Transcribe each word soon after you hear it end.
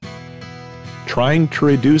Trying to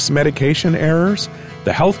reduce medication errors?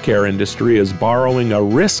 The healthcare industry is borrowing a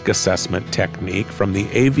risk assessment technique from the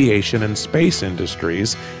aviation and space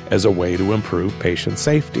industries as a way to improve patient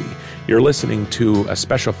safety. You're listening to a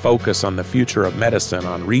special focus on the future of medicine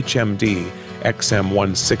on ReachMD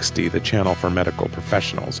XM160, the channel for medical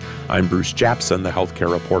professionals. I'm Bruce Japsen, the healthcare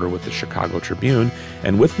reporter with the Chicago Tribune,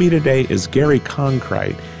 and with me today is Gary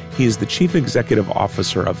Conkrite. He is the Chief Executive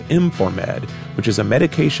Officer of Informed, which is a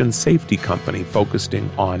medication safety company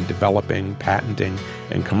focusing on developing, patenting,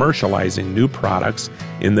 and commercializing new products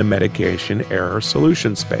in the medication error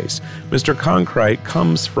solution space. Mr. Conkrite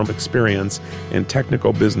comes from experience in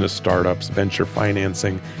technical business startups, venture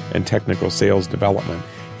financing, and technical sales development.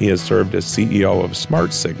 He has served as CEO of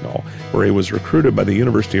Smart Signal, where he was recruited by the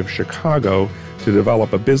University of Chicago to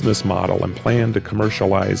develop a business model and plan to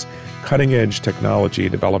commercialize cutting-edge technology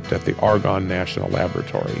developed at the Argonne National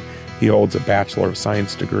Laboratory. He holds a Bachelor of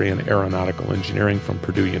Science degree in Aeronautical Engineering from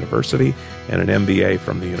Purdue University and an MBA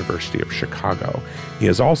from the University of Chicago. He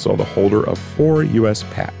is also the holder of 4 U.S.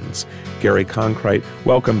 patents. Gary Conkrite,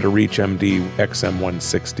 welcome to ReachMD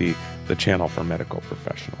XM160, the channel for medical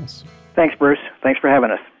professionals. Thanks, Bruce. Thanks for having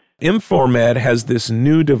us. Informed has this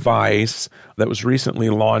new device that was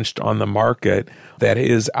recently launched on the market that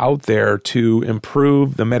is out there to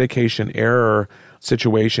improve the medication error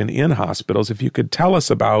situation in hospitals. If you could tell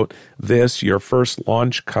us about this, your first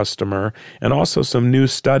launch customer, and also some new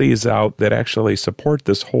studies out that actually support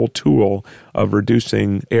this whole tool of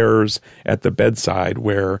reducing errors at the bedside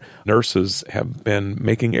where nurses have been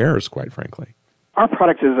making errors, quite frankly. Our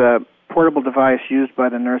product is a portable device used by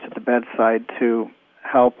the nurse at the bedside to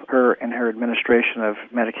help her in her administration of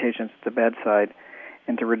medications at the bedside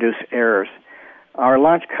and to reduce errors. Our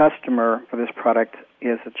launch customer for this product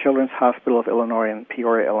is the Children's Hospital of Illinois in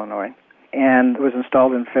Peoria, Illinois, and it was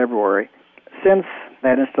installed in February. Since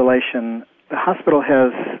that installation, the hospital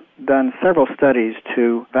has done several studies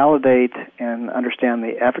to validate and understand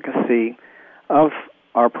the efficacy of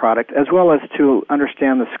our product, as well as to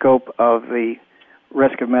understand the scope of the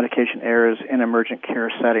risk of medication errors in emergent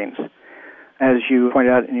care settings. As you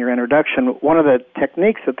pointed out in your introduction, one of the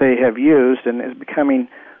techniques that they have used and is becoming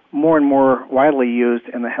more and more widely used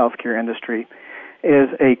in the healthcare industry is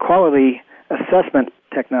a quality assessment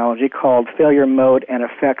technology called Failure Mode and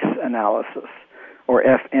Effects Analysis, or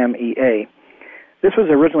FMEA. This was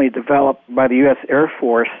originally developed by the U.S. Air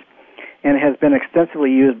Force and has been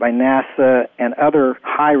extensively used by NASA and other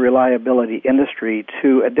high-reliability industry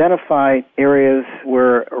to identify areas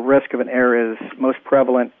where a risk of an error is most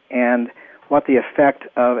prevalent and what the effect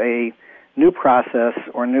of a new process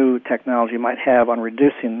or new technology might have on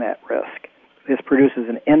reducing that risk. This produces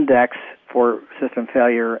an index for system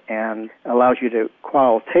failure and allows you to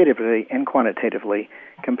qualitatively and quantitatively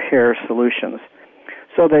compare solutions.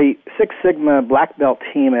 So the Six Sigma Black Belt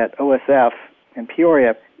team at OSF in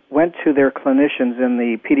Peoria went to their clinicians in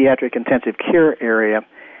the pediatric intensive care area,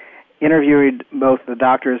 interviewed both the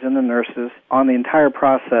doctors and the nurses on the entire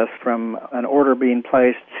process from an order being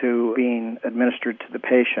placed to being administered to the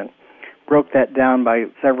patient, broke that down by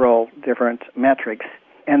several different metrics,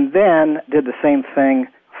 and then did the same thing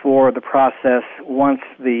for the process once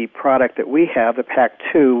the product that we have, the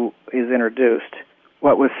PAC2, is introduced.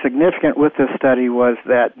 What was significant with this study was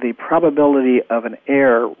that the probability of an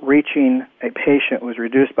error reaching a patient was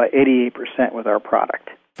reduced by 88% with our product.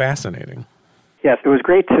 Fascinating. Yes, it was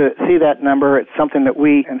great to see that number. It's something that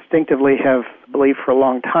we instinctively have believed for a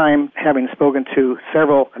long time, having spoken to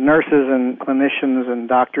several nurses and clinicians and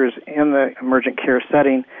doctors in the emergent care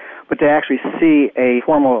setting. But to actually see a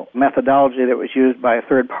formal methodology that was used by a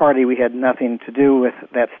third party, we had nothing to do with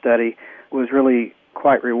that study, was really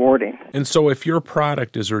quite rewarding. And so if your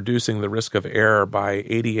product is reducing the risk of error by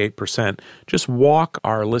 88%, just walk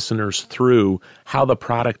our listeners through how the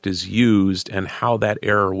product is used and how that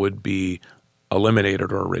error would be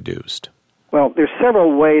eliminated or reduced. Well, there's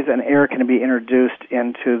several ways an error can be introduced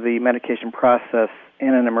into the medication process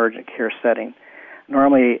in an emergent care setting.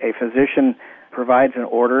 Normally, a physician provides an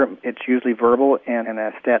order. It's usually verbal and in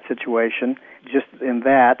a stat situation. Just in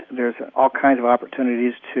that, there's all kinds of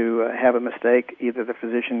opportunities to have a mistake. Either the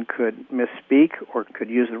physician could misspeak or could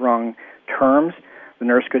use the wrong terms. The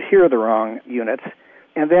nurse could hear the wrong units.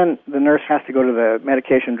 And then the nurse has to go to the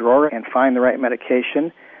medication drawer and find the right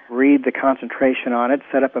medication, read the concentration on it,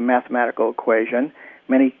 set up a mathematical equation.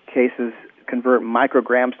 Many cases convert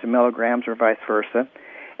micrograms to milligrams or vice versa,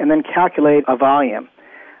 and then calculate a volume.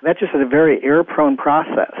 That's just a very error-prone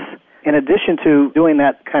process. In addition to doing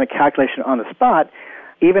that kind of calculation on the spot,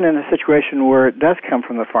 even in a situation where it does come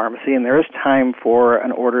from the pharmacy and there is time for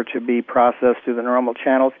an order to be processed through the normal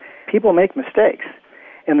channels, people make mistakes.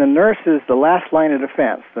 And the nurse is the last line of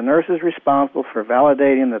defense. The nurse is responsible for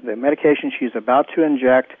validating that the medication she's about to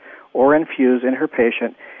inject or infuse in her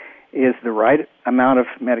patient is the right amount of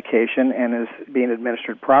medication and is being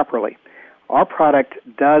administered properly. Our product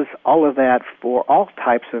does all of that for all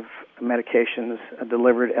types of medications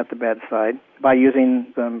delivered at the bedside by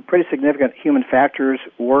using some pretty significant human factors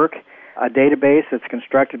work, a database that's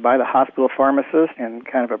constructed by the hospital pharmacist and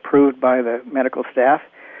kind of approved by the medical staff.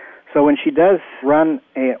 So when she does run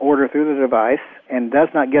an order through the device and does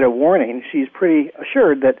not get a warning, she's pretty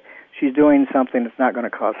assured that she's doing something that's not going to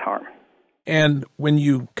cause harm. And when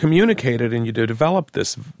you communicated and you developed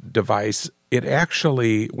this device, it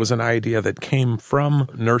actually was an idea that came from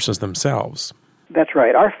nurses themselves. That's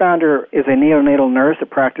right. Our founder is a neonatal nurse that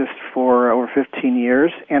practiced for over 15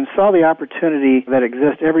 years and saw the opportunity that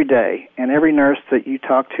exists every day. And every nurse that you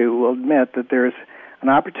talk to will admit that there's an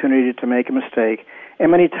opportunity to make a mistake.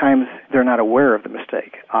 And many times they're not aware of the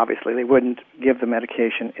mistake. Obviously, they wouldn't give the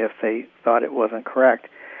medication if they thought it wasn't correct.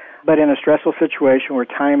 But in a stressful situation where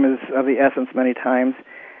time is of the essence many times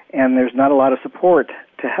and there's not a lot of support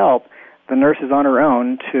to help, the nurse is on her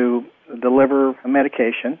own to deliver a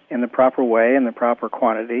medication in the proper way, in the proper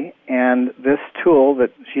quantity. And this tool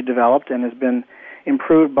that she developed and has been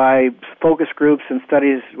improved by focus groups and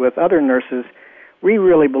studies with other nurses, we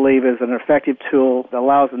really believe is an effective tool that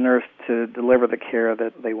allows the nurse to deliver the care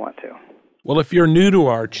that they want to. Well, if you're new to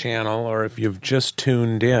our channel or if you've just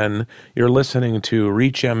tuned in, you're listening to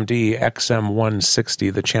ReachMD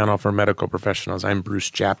XM160, the channel for medical professionals. I'm Bruce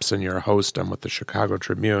Japsen, your host. I'm with the Chicago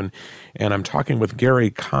Tribune, and I'm talking with Gary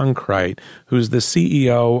Conkrite, who's the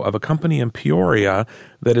CEO of a company in Peoria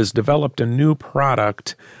that has developed a new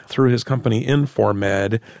product through his company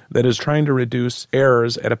Informed that is trying to reduce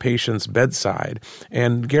errors at a patient's bedside.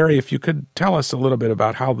 And Gary, if you could tell us a little bit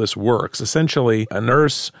about how this works. Essentially, a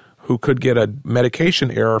nurse who could get a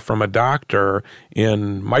medication error from a doctor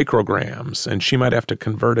in micrograms, and she might have to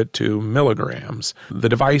convert it to milligrams. The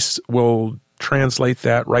device will translate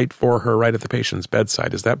that right for her, right at the patient's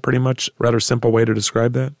bedside. Is that pretty much a rather simple way to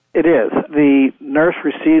describe that? It is. The nurse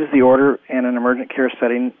receives the order in an emergent care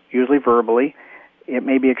setting, usually verbally. It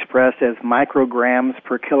may be expressed as micrograms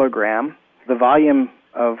per kilogram. The volume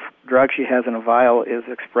of drug she has in a vial is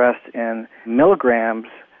expressed in milligrams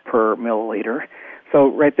per milliliter. So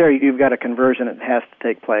right there, you've got a conversion that has to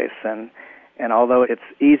take place. And although it's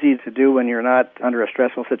easy to do when you're not under a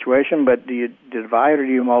stressful situation, but do you divide or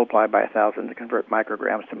do you multiply by 1,000 to convert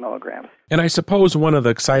micrograms to milligrams? And I suppose one of the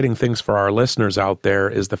exciting things for our listeners out there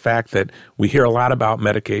is the fact that we hear a lot about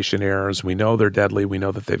medication errors. We know they're deadly. We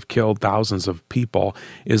know that they've killed thousands of people.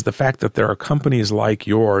 Is the fact that there are companies like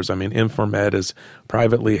yours, I mean, Informed is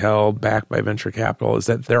privately held, backed by venture capital, is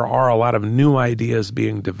that there are a lot of new ideas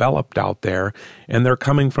being developed out there, and they're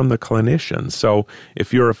coming from the clinicians. So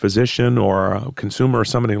if you're a physician or a consumer or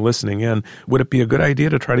somebody listening in, would it be a good idea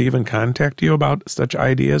to try to even contact you about such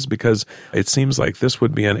ideas? Because it seems like this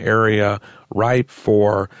would be an area ripe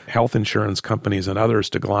for health insurance companies and others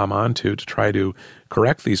to glom onto to try to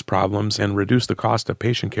correct these problems and reduce the cost of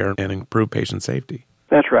patient care and improve patient safety.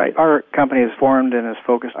 That's right. Our company is formed and is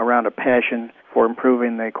focused around a passion for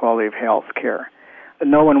improving the quality of health care.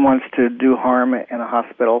 No one wants to do harm in a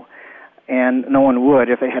hospital, and no one would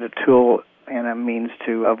if they had a tool and a means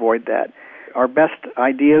to avoid that. Our best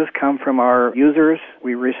ideas come from our users.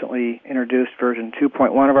 We recently introduced version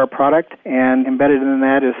 2.1 of our product, and embedded in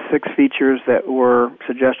that is 6 features that were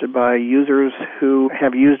suggested by users who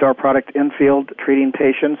have used our product in field treating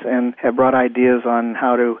patients and have brought ideas on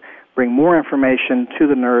how to bring more information to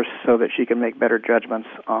the nurse so that she can make better judgments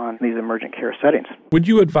on these emergent care settings. Would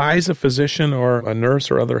you advise a physician or a nurse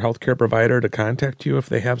or other healthcare provider to contact you if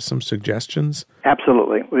they have some suggestions?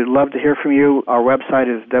 Absolutely. We'd love to hear from you. Our website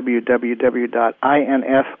is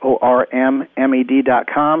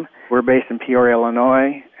www.informed.com. We're based in Peoria,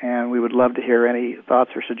 Illinois, and we would love to hear any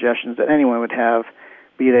thoughts or suggestions that anyone would have,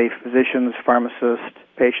 be they physicians, pharmacists,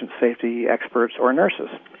 patient safety experts, or nurses.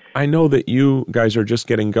 I know that you guys are just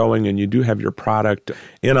getting going and you do have your product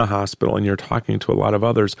in a hospital and you're talking to a lot of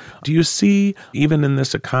others. Do you see, even in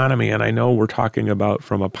this economy, and I know we're talking about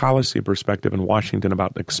from a policy perspective in Washington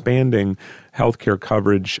about expanding healthcare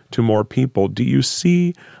coverage to more people, do you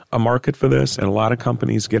see a market for this and a lot of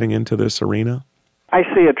companies getting into this arena? I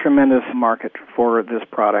see a tremendous market for this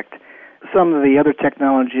product. Some of the other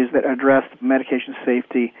technologies that address medication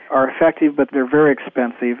safety are effective, but they're very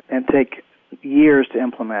expensive and take years to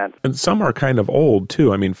implement. And some are kind of old,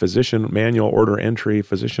 too. I mean, physician manual order entry,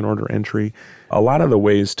 physician order entry. A lot of the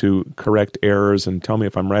ways to correct errors, and tell me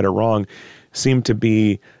if I'm right or wrong, seem to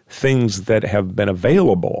be things that have been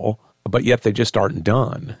available, but yet they just aren't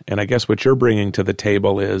done. And I guess what you're bringing to the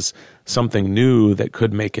table is something new that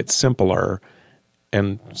could make it simpler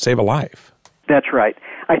and save a life. That's right.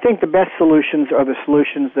 I think the best solutions are the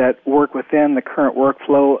solutions that work within the current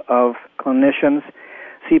workflow of clinicians.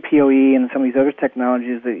 CPOE and some of these other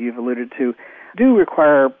technologies that you've alluded to do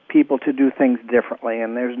require people to do things differently,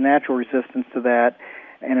 and there's natural resistance to that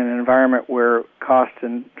in an environment where cost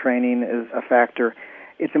and training is a factor.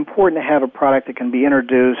 It's important to have a product that can be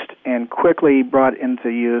introduced and quickly brought into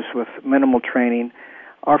use with minimal training.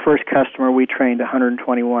 Our first customer, we trained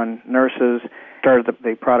 121 nurses, started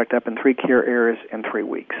the product up in 3 care areas in 3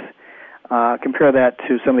 weeks. Compare that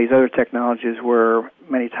to some of these other technologies where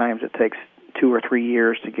many times it takes 2 or 3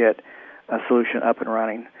 years to get a solution up and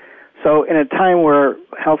running. So in a time where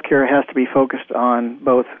healthcare has to be focused on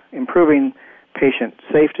both improving patient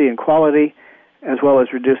safety and quality as well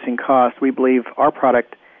as reducing cost, we believe our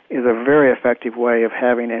product is a very effective way of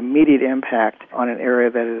having an immediate impact on an area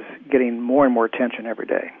that is getting more and more attention every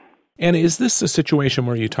day. And is this a situation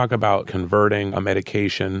where you talk about converting a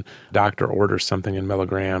medication, doctor orders something in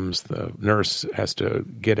milligrams, the nurse has to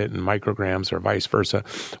get it in micrograms or vice versa?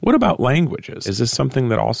 What about languages? Is this something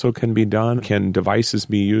that also can be done? Can devices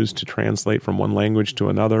be used to translate from one language to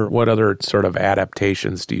another? What other sort of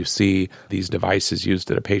adaptations do you see these devices used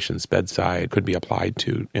at a patient's bedside could be applied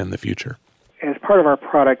to in the future? As part of our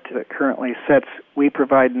product that currently sits, we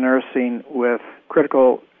provide nursing with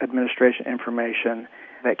critical administration information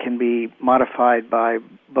that can be modified by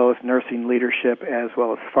both nursing leadership as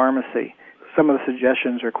well as pharmacy. Some of the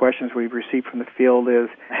suggestions or questions we've received from the field is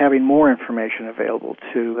having more information available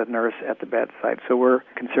to the nurse at the bedside. So we're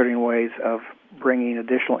considering ways of bringing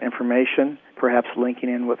additional information, perhaps linking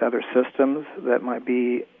in with other systems that might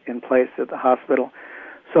be in place at the hospital,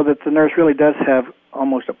 so that the nurse really does have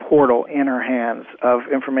almost a portal in her hands of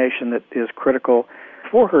information that is critical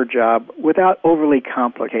for her job without overly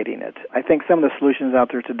complicating it. I think some of the solutions out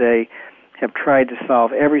there today have tried to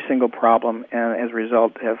solve every single problem and as a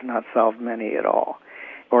result have not solved many at all,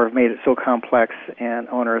 or have made it so complex and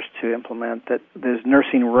onerous to implement that there's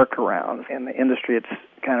nursing workarounds. In the industry, it's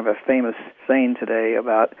kind of a famous saying today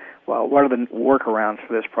about, well, what are the workarounds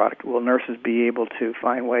for this product? Will nurses be able to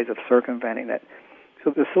find ways of circumventing it? So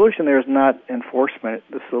the solution there is not enforcement.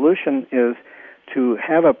 The solution is to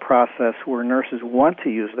have a process where nurses want to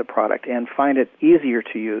use the product and find it easier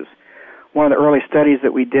to use. One of the early studies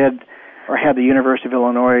that we did or had the University of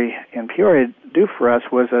Illinois in Peoria do for us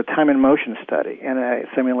was a time and motion study and a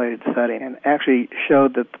simulated setting, and actually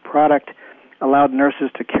showed that the product allowed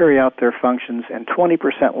nurses to carry out their functions in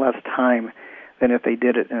 20% less time than if they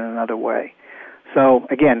did it in another way. So,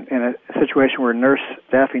 again, in a situation where nurse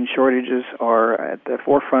staffing shortages are at the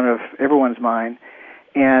forefront of everyone's mind,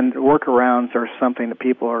 and workarounds are something that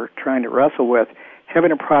people are trying to wrestle with,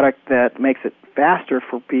 having a product that makes it faster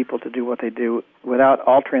for people to do what they do without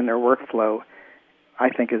altering their workflow, I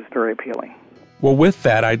think is very appealing. Well, with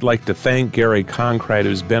that, I'd like to thank Gary Conkrite,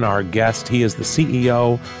 who's been our guest. He is the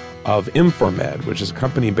CEO of Informed, which is a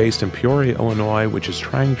company based in Peoria, Illinois, which is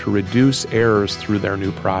trying to reduce errors through their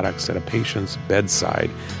new products at a patient's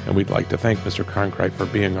bedside. And we'd like to thank Mr. Conkrite for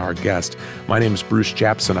being our guest. My name is Bruce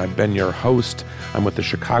Japson. I've been your host. I'm with the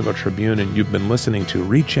Chicago Tribune, and you've been listening to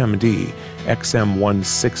ReachMD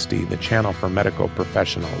XM160, the channel for medical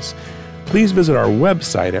professionals. Please visit our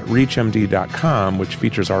website at reachmd.com, which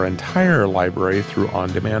features our entire library through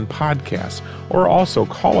on-demand podcasts, or also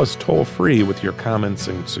call us toll-free with your comments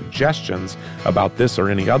and suggestions about this or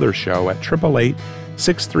any other show at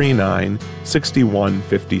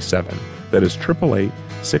 888-639-6157. That is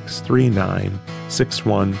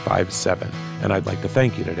 888-639-6157. And I'd like to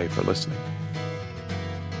thank you today for listening.